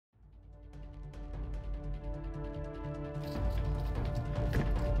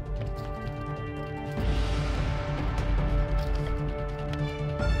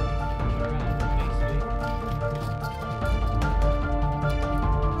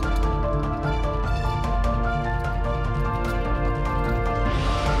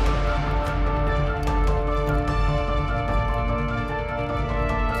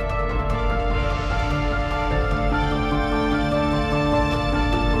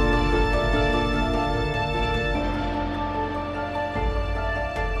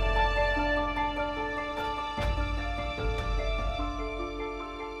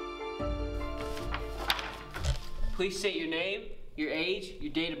Please state your name, your age,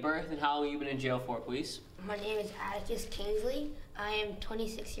 your date of birth, and how long you've been in jail for, please. My name is Atticus Kingsley. I am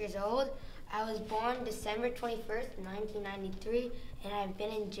 26 years old. I was born December 21st, 1993, and I've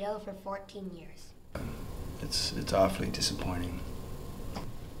been in jail for 14 years. It's awfully disappointing.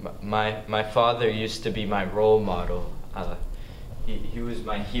 My father used to be my role model. He was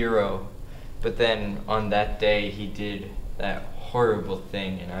my hero, but then on that day he did that horrible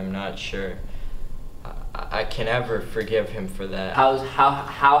thing, and I'm not sure I can ever forgive him for that.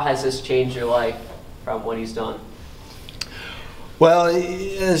 How has this changed your life from what he's done? Well,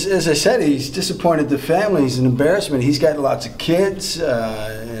 as I said, he's disappointed the family. He's an embarrassment. He's got lots of kids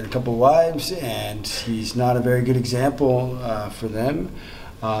and a couple of wives, and he's not a very good example for them.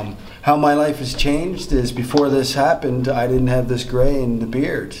 How my life has changed is before this happened, I didn't have this gray in the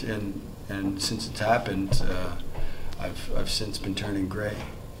beard, and since it's happened, I've since been turning gray.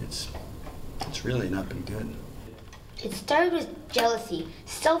 It's really not been good. It started with jealousy.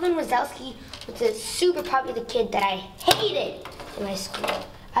 Sylvan Wazowski was a super popular kid that I hated in my school.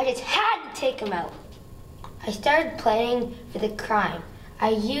 I just had to take him out. I started planning for the crime. I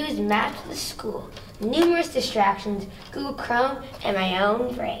used maps of the school, numerous distractions, Google Chrome, and my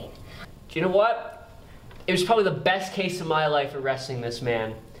own brain. Do you know what? It was probably the best case of my life arresting this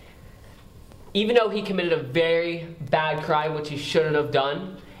man. Even though he committed a very bad crime, which he shouldn't have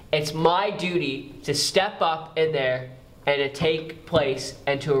done, it's my duty to step up in there and to take place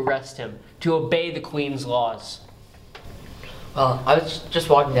and to arrest him, to obey the Queen's laws. Well, I was just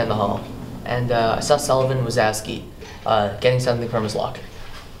walking down the hall, and I saw Sullivan Wazowski getting something from his locker.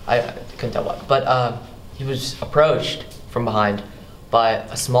 I couldn't tell what, but he was approached from behind by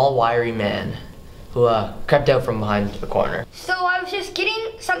a small, wiry man who crept out from behind the corner. So I was just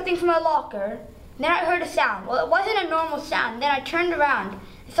getting something from my locker, then I heard a sound. Well, it wasn't a normal sound. Then I turned around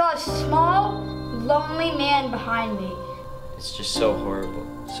and saw a small, lonely man behind me. It's just so horrible,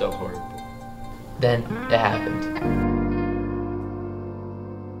 so horrible. Then it happened.